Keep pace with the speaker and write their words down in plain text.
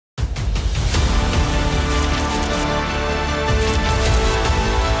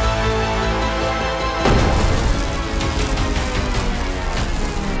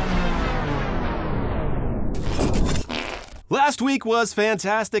Last week was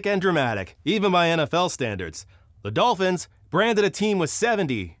fantastic and dramatic, even by NFL standards. The Dolphins branded a team with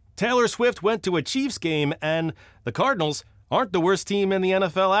 70. Taylor Swift went to a Chiefs game, and the Cardinals aren't the worst team in the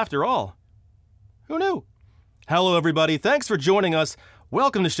NFL after all. Who knew? Hello, everybody. Thanks for joining us.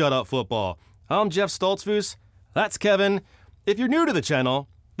 Welcome to Shut Up Football. I'm Jeff Stoltzfus. That's Kevin. If you're new to the channel,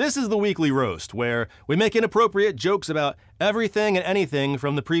 this is the weekly roast, where we make inappropriate jokes about everything and anything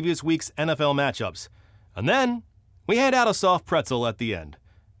from the previous week's NFL matchups. And then we hand out a soft pretzel at the end.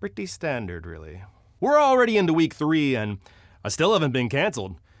 Pretty standard, really. We're already into week 3, and I still haven't been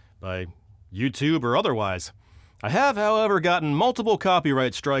canceled by YouTube or otherwise. I have, however, gotten multiple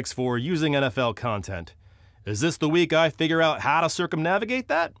copyright strikes for using NFL content. Is this the week I figure out how to circumnavigate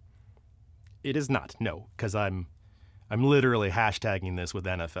that? It is not, no, because I'm literally hashtagging this with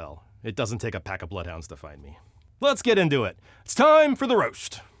NFL. It doesn't take a pack of bloodhounds to find me. Let's get into it. It's time for the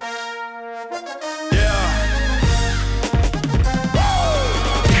roast.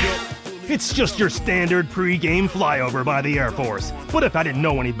 It's just your standard pre-game flyover by the Air Force. But if I didn't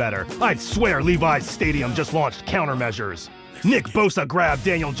know any better, I'd swear Levi's Stadium just launched countermeasures. Nick Bosa grabbed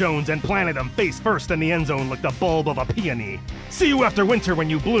Daniel Jones and planted him face first in the end zone like the bulb of a peony. See you after winter when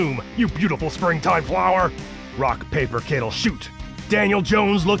you bloom, you beautiful springtime flower. Rock, paper, kid'll shoot. Daniel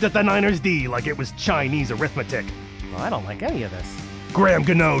Jones looked at the Niners D like it was Chinese arithmetic. Well, I don't like any of this. Graham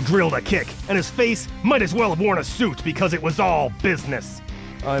Gano drilled a kick, and his face might as well have worn a suit because it was all business.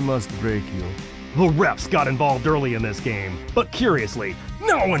 I must break you. The refs got involved early in this game, but curiously,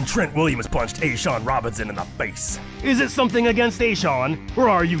 not when Trent Williams punched Achane Robinson in the face. Is it something against Achane, or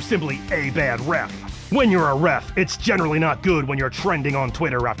are you simply a bad ref? When you're a ref, it's generally not good when you're trending on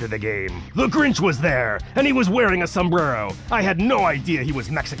Twitter after the game. The Grinch was there, and he was wearing a sombrero. I had no idea he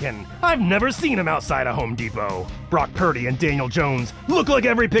was Mexican. I've never seen him outside of Home Depot. Brock Purdy and Daniel Jones look like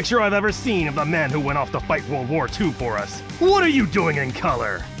every picture I've ever seen of the men who went off to fight World War II for us. What are you doing in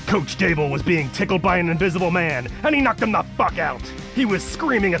color? Coach Dable was being tickled by an invisible man, and he knocked him the fuck out. He was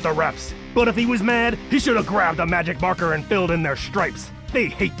screaming at the refs, but if he was mad, he should have grabbed a magic marker and filled in their stripes. They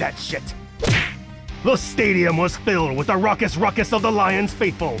hate that shit. The stadium was filled with the raucous ruckus of the Lions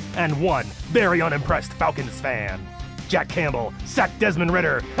faithful and one very unimpressed Falcons fan. Jack Campbell sacked Desmond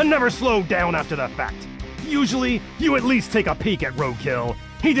Ridder and never slowed down after the fact. Usually, you at least take a peek at roadkill.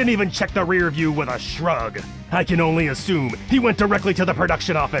 He didn't even check the rear view with a shrug. I can only assume he went directly to the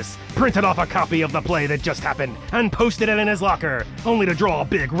production office, printed off a copy of the play that just happened, and posted it in his locker, only to draw a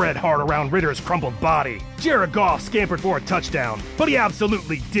big red heart around Ridder's crumpled body. Jared Goff scampered for a touchdown, but he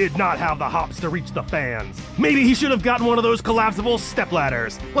absolutely did not have the hops to reach the fans. Maybe he should have gotten one of those collapsible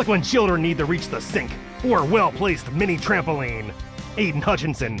stepladders, like when children need to reach the sink, or a well-placed mini trampoline. Aiden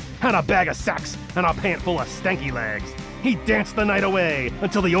Hutchinson had a bag of sacks and a pant full of stanky legs. He danced the night away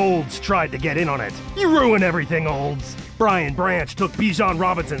until the Olds tried to get in on it. You ruin everything, Olds. Brian Branch took Bijan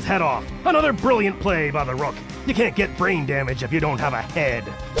Robinson's head off. Another brilliant play by the Rook. You can't get brain damage if you don't have a head.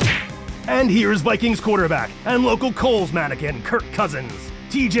 And here's Vikings quarterback and local Coles mannequin, Kirk Cousins.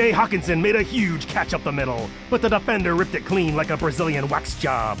 TJ Hawkinson made a huge catch up the middle, but the defender ripped it clean like a Brazilian wax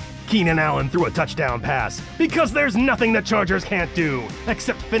job. Keenan Allen threw a touchdown pass, because there's nothing the Chargers can't do,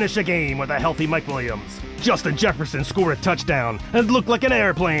 except finish a game with a healthy Mike Williams. Justin Jefferson scored a touchdown and looked like an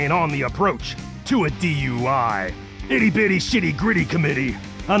airplane on the approach to a DUI. Itty bitty shitty gritty committee.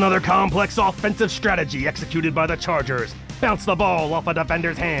 Another complex offensive strategy executed by the Chargers. Bounced the ball off a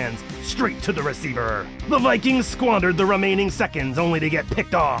defender's hands, straight to the receiver. The Vikings squandered the remaining seconds only to get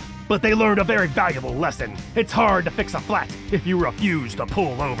picked off. But they learned a very valuable lesson. It's hard to fix a flat if you refuse to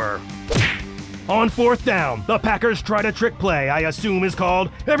pull over. On fourth down, the Packers tried a trick play I assume is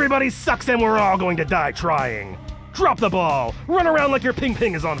called "Everybody sucks and we're all going to die trying." Drop the ball, run around like your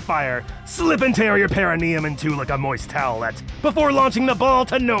ping-ping is on fire, slip and tear your perineum in two like a moist towelette, before launching the ball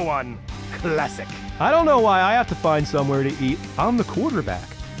to no one. Classic. I don't know why I have to find somewhere to eat. I'm the quarterback.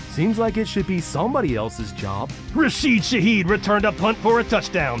 Seems like it should be somebody else's job. Rashid Shaheed returned a punt for a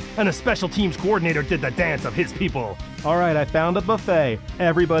touchdown, and a special teams coordinator did the dance of his people. All right, I found a buffet.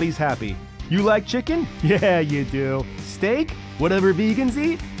 Everybody's happy. You like chicken? Yeah, you do. Steak? Whatever vegans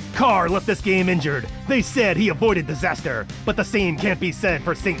eat? Carr left this game injured. They said he avoided disaster, but the same can't be said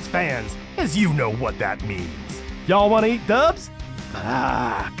for Saints fans, as you know what that means. Y'all want to eat dubs?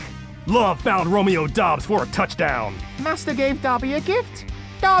 Fuck. Love found Romeo Doubs for a touchdown. Master gave Dobby a gift.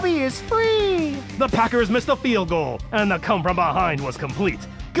 Dobby is free! The Packers missed a field goal, and the come from behind was complete.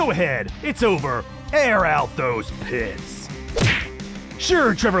 Go ahead, it's over. Air out those pits.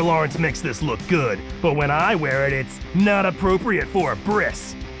 Sure, Trevor Lawrence makes this look good, but when I wear it, it's not appropriate for a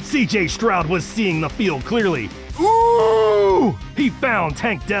bris. CJ Stroud was seeing the field clearly. Ooh! He found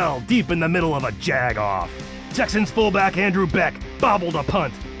Tank Dell deep in the middle of a jag-off. Texans fullback Andrew Beck bobbled a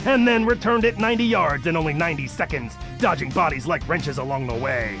punt and then returned it 90 yards in only 90 seconds, dodging bodies like wrenches along the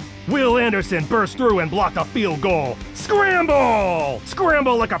way. Will Anderson burst through and blocked a field goal. Scramble!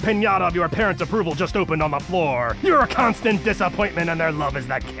 Scramble like a piñata of your parents' approval just opened on the floor. You're a constant disappointment and their love is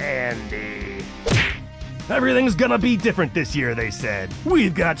the candy. Everything's gonna be different this year, they said.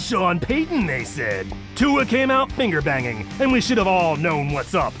 We've got Sean Payton, they said. Tua came out finger-banging, and we should have all known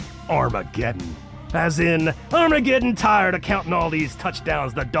what's up. Armageddon. As in, Armageddon tired of counting all these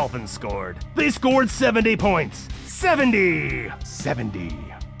touchdowns the Dolphins scored. They scored 70 points. 70!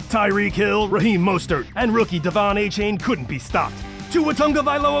 Tyreek Hill, Raheem Mostert, and rookie DeVon Achane couldn't be stopped. Tua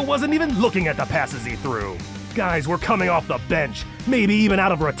Tagovailoa wasn't even looking at the passes he threw. Guys were coming off the bench, maybe even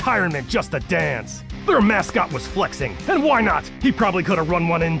out of retirement just to dance. Their mascot was flexing, and why not? He probably could have run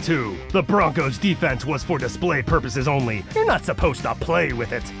one in too. The Broncos' defense was for display purposes only. You're not supposed to play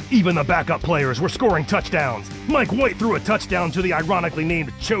with it. Even the backup players were scoring touchdowns. Mike White threw a touchdown to the ironically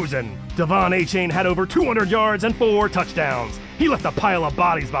named Chosen. DeVon Achane had over 200 yards and 4 touchdowns. He left a pile of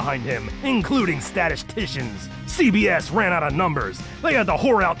bodies behind him, including statisticians. CBS ran out of numbers. They had to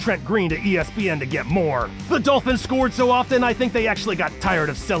whore out Trent Green to ESPN to get more. The Dolphins scored so often, I think they actually got tired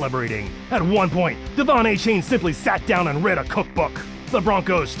of celebrating. At one point, DeVon Achane simply sat down and read a cookbook. The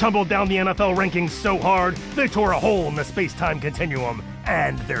Broncos tumbled down the NFL rankings so hard, they tore a hole in the space-time continuum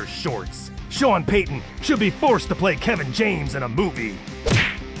and their shorts. Sean Payton should be forced to play Kevin James in a movie.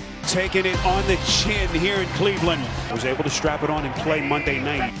 Taking it on the chin here in Cleveland. Was able to strap it on and play Monday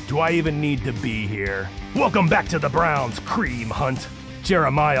night. Do I even need to be here? Welcome back to the Browns cream hunt.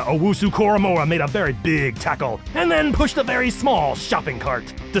 Jeremiah Owusu-Koramoah made a very big tackle and then pushed a very small shopping cart.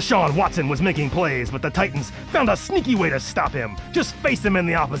 Deshaun Watson was making plays, but the Titans found a sneaky way to stop him. Just face him in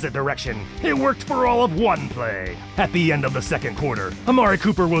the opposite direction. It worked for all of one play. At the end of the second quarter, Amari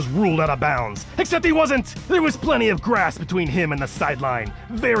Cooper was ruled out of bounds. Except he wasn't! There was plenty of grass between him and the sideline.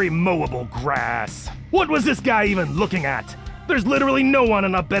 Very mowable grass. What was this guy even looking at? There's literally no one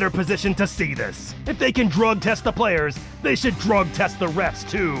in a better position to see this. If they can drug test the players, they should drug test the refs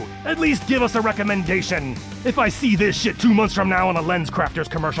too. At least give us a recommendation. If I see this shit 2 months from now on a Lens Crafters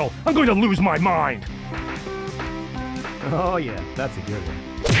commercial, I'm going to lose my mind. Oh yeah, that's a good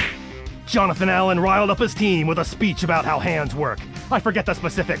one. Jonathan Allen riled up his team with a speech about how hands work. I forget the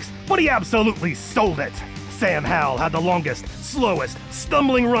specifics, but he absolutely sold it. Sam Howell had the longest, slowest,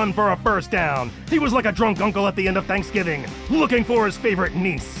 stumbling run for a first down. He was like a drunk uncle at the end of Thanksgiving, looking for his favorite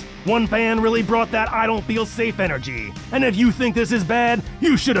niece. One fan really brought that I don't feel safe energy. And if you think this is bad,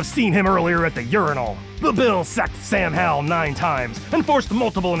 you should have seen him earlier at the urinal. The Bills sacked Sam Howell 9 times and forced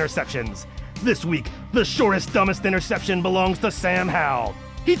multiple interceptions. This week, the shortest, dumbest interception belongs to Sam Howell.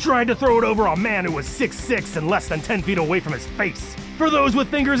 He tried to throw it over a man who was 6'6" and less than 10 feet away from his face. For those with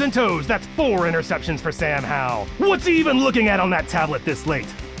fingers and toes, that's 4 interceptions for Sam Howell. What's he even looking at on that tablet this late?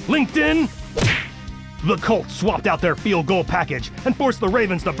 LinkedIn? The Colts swapped out their field goal package and forced the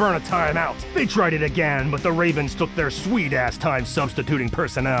Ravens to burn a timeout. They tried it again, but the Ravens took their sweet-ass time substituting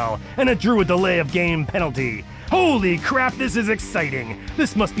personnel, and it drew a delay of game penalty. Holy crap, this is exciting.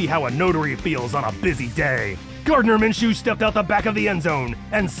 This must be how a notary feels on a busy day. Gardner Minshew stepped out the back of the end zone,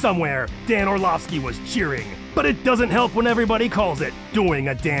 and somewhere, Dan Orlovsky was cheering. But it doesn't help when everybody calls it doing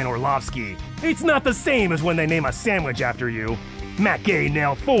a Dan Orlovsky. It's not the same as when they name a sandwich after you. Matt Gay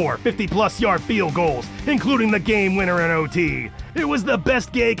nailed 4 50-plus yard field goals, including the game winner in OT. It was the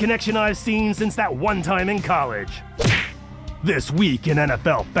best Gay connection I've seen since that one time in college. This week in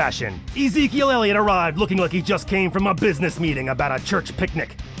NFL fashion, Ezekiel Elliott arrived looking like he just came from a business meeting about a church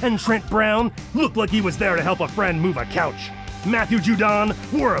picnic, and Trent Brown looked like he was there to help a friend move a couch. Matthew Judon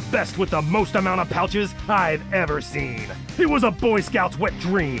wore a vest with the most amount of pouches I've ever seen. It was a Boy Scout's wet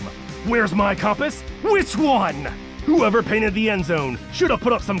dream. Where's my compass? Which one? Whoever painted the end zone should have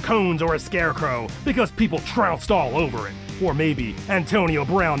put up some cones or a scarecrow because people trounced all over it. Or maybe Antonio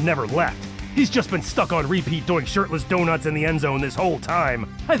Brown never left. He's just been stuck on repeat doing shirtless donuts in the end zone this whole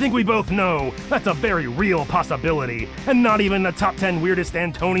time. I think we both know that's a very real possibility, and not even the top 10 weirdest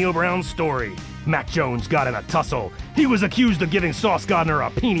Antonio Brown story. Mac Jones got in a tussle. He was accused of giving Sauce Gardner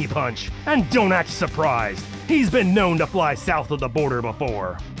a peenie punch. And don't act surprised. He's been known to fly south of the border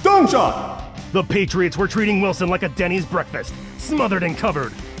before. Dome shot! The Patriots were treating Wilson like a Denny's breakfast, smothered and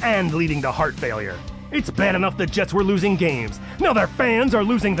covered, and leading to heart failure. It's bad enough the Jets were losing games. Now their fans are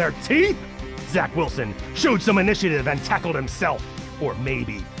losing their teeth? Zach Wilson showed some initiative and tackled himself. Or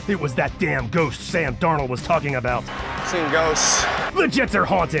maybe it was that damn ghost Sam Darnold was talking about. Seen ghosts. The Jets are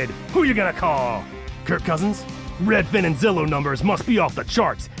haunted. Who you gonna call? Kirk Cousins? Redfin and Zillow numbers must be off the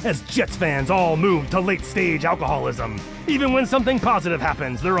charts as Jets fans all move to late-stage alcoholism. Even when something positive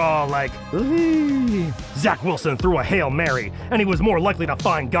happens, they're all like, "Ooh." Zach Wilson threw a Hail Mary, and he was more likely to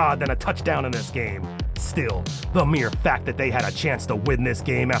find God than a touchdown in this game. Still, the mere fact that they had a chance to win this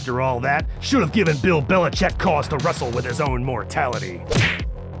game after all that should have given Bill Belichick cause to wrestle with his own mortality.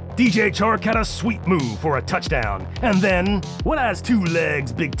 DJ Chark had a sweet move for a touchdown, and then, what has 2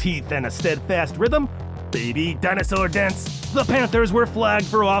 legs, big teeth, and a steadfast rhythm? Baby dinosaur dance. The Panthers were flagged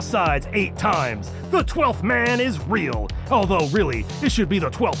for offsides 8 times. The 12th man is real, although really, it should be the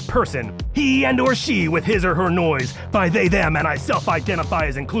 12th person. He and or she with his or her noise. By they, them, and I self-identify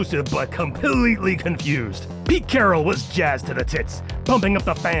as inclusive, but completely confused. Pete Carroll was jazzed to the tits, pumping up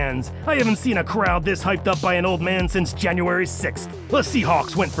the fans. I haven't seen a crowd this hyped up by an old man since January 6th. The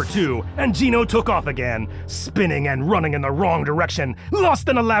Seahawks went for 2, and Geno took off again, spinning and running in the wrong direction, lost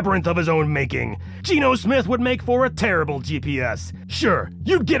in a labyrinth of his own making. Geno Smith would make for a terrible GPS. Sure,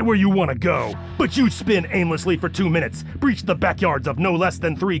 you'd get where you want to go, but you'd spin aimlessly for 2 minutes, breach the backyards of no less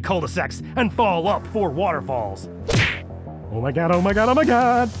than 3 cul-de-sacs, and fall up 4 waterfalls. Oh my god, oh my god, oh my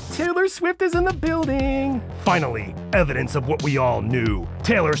god! Taylor Swift is in the building! Finally, evidence of what we all knew.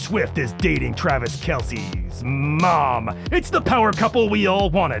 Taylor Swift is dating Travis Kelce's mom. It's the power couple we all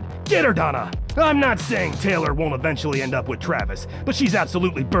wanted. Get her, Donna! I'm not saying Taylor won't eventually end up with Travis, but she's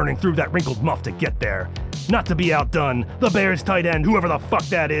absolutely burning through that wrinkled muff to get there. Not to be outdone, the Bears tight end, whoever the fuck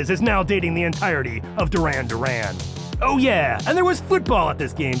that is now dating the entirety of Duran Duran. Oh yeah, and there was football at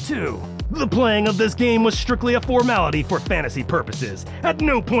this game too. The playing of this game was strictly a formality for fantasy purposes. At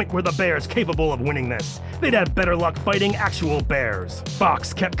no point were the Bears capable of winning this. They'd had better luck fighting actual bears.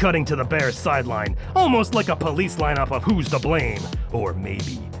 Fox kept cutting to the Bears' sideline, almost like a police lineup of who's to blame. Or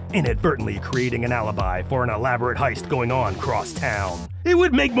maybe inadvertently creating an alibi for an elaborate heist going on cross town. It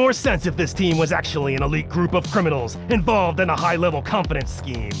would make more sense if this team was actually an elite group of criminals involved in a high-level confidence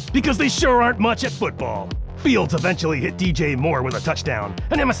scheme, because they sure aren't much at football. Fields eventually hit DJ Moore with a touchdown,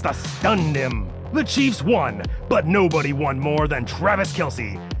 and it must have stunned him. The Chiefs won, but nobody won more than Travis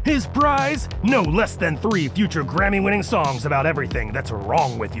Kelce. His prize? No less than 3 future Grammy-winning songs about everything that's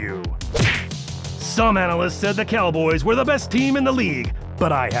wrong with you. Some analysts said the Cowboys were the best team in the league,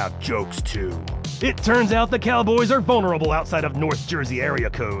 but I have jokes too. It turns out the Cowboys are vulnerable outside of North Jersey area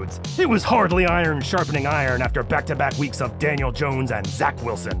codes. It was hardly iron sharpening iron after back-to-back weeks of Daniel Jones and Zach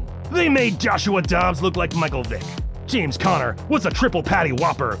Wilson. They made Joshua Dobbs look like Michael Vick. James Conner was a triple patty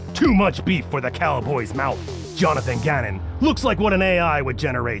whopper, too much beef for the Cowboys' mouth. Jonathan Gannon looks like what an AI would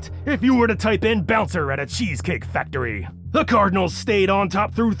generate if you were to type in bouncer at a cheesecake factory. The Cardinals stayed on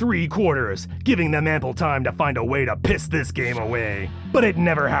top through 3 quarters, giving them ample time to find a way to piss this game away. But it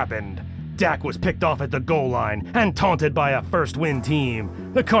never happened. Dak was picked off at the goal line and taunted by a first-win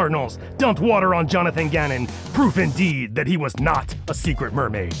team. The Cardinals dumped water on Jonathan Gannon, proof indeed that he was not a secret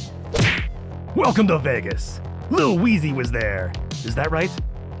mermaid. Welcome to Vegas. Lil Weezy was there. Is that right?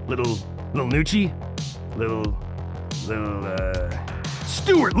 Lil Nucci?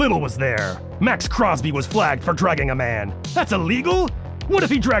 Stuart Little was there. Max Crosby was flagged for dragging a man. That's illegal? What if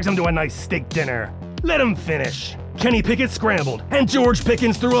he drags him to a nice steak dinner? Let him finish. Kenny Pickett scrambled, and George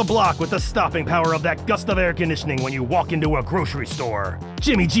Pickens threw a block with the stopping power of that gust of air conditioning when you walk into a grocery store.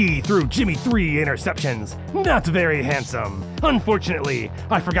 Jimmy G threw Jimmy 3 interceptions. Not very handsome. Unfortunately,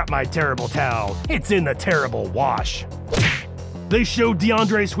 I forgot my terrible towel. It's in the terrible wash. They showed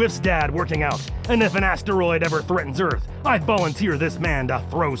DeAndre Swift's dad working out, and if an asteroid ever threatens Earth, I'd volunteer this man to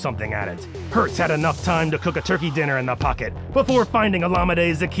throw something at it. Hurts had enough time to cook a turkey dinner in the pocket before finding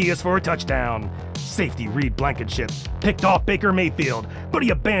Olamide Zaccheaus for a touchdown. Safety Reed Blankenship picked off Baker Mayfield, but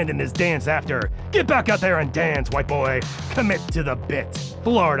he abandoned his dance after. Get back out there and dance, white boy. Commit to the bit.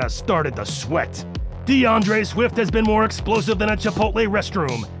 Florida started the sweat. DeAndre Swift has been more explosive than a Chipotle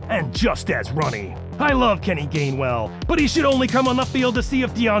restroom, and just as runny. I love Kenny Gainwell, but he should only come on the field to see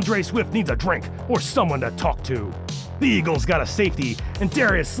if DeAndre Swift needs a drink or someone to talk to. The Eagles got a safety, and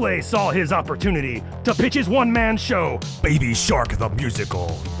Darius Slay saw his opportunity to pitch his one-man show, Baby Shark the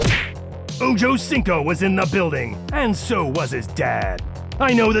Musical. Ojo Cinco was in the building, and so was his dad.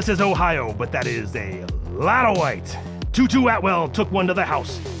 I know this is Ohio, but that is a lot of white. Tutu Atwell took one to the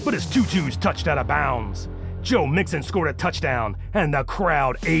house, but his tutus touched out of bounds. Joe Mixon scored a touchdown, and the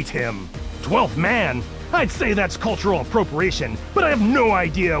crowd ate him. 12th man? I'd say that's cultural appropriation, but I have no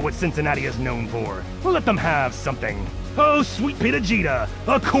idea what Cincinnati is known for. Let them have something. Oh, sweet Pita Gita,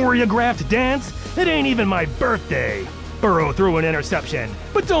 a choreographed dance? It ain't even my birthday. Burrow threw an interception,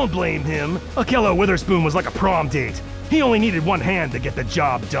 but don't blame him. Akello Witherspoon was like a prom date. He only needed one hand to get the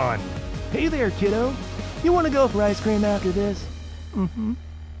job done. Hey there, kiddo. You want to go for ice cream after this? Mm-hmm.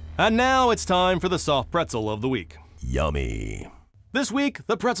 And now it's time for the soft pretzel of the week. Yummy. This week,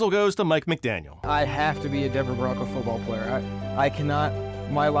 the pretzel goes to Mike McDaniel. I have to be a Denver Bronco football player. I cannot,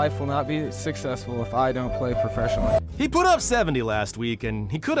 my life will not be successful if I don't play professionally. He put up 70 last week,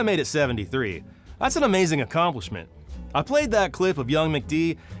 and he could have made it 73. That's an amazing accomplishment. I played that clip of young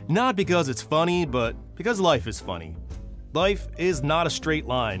McD not because it's funny, but because life is funny. Life is not a straight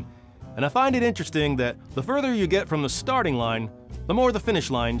line, and I find it interesting that the further you get from the starting line, the more the finish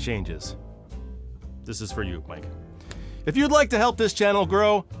line changes. This is for you, Mike. If you'd like to help this channel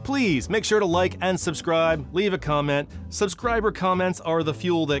grow, please make sure to like and subscribe, leave a comment. Subscriber comments are the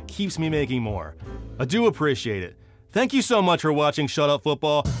fuel that keeps me making more. I do appreciate it. Thank you so much for watching Shut Up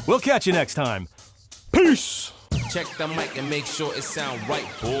Football. We'll catch you next time. Peace! Check the mic and make sure it sound right,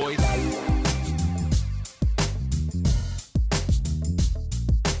 boys.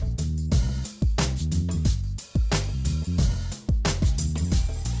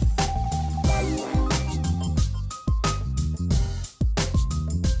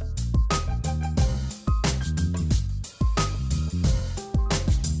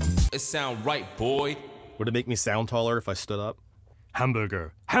 It sound right, boy. Would it make me sound taller if I stood up?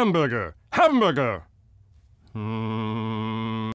 Hamburger, hamburger, hamburger.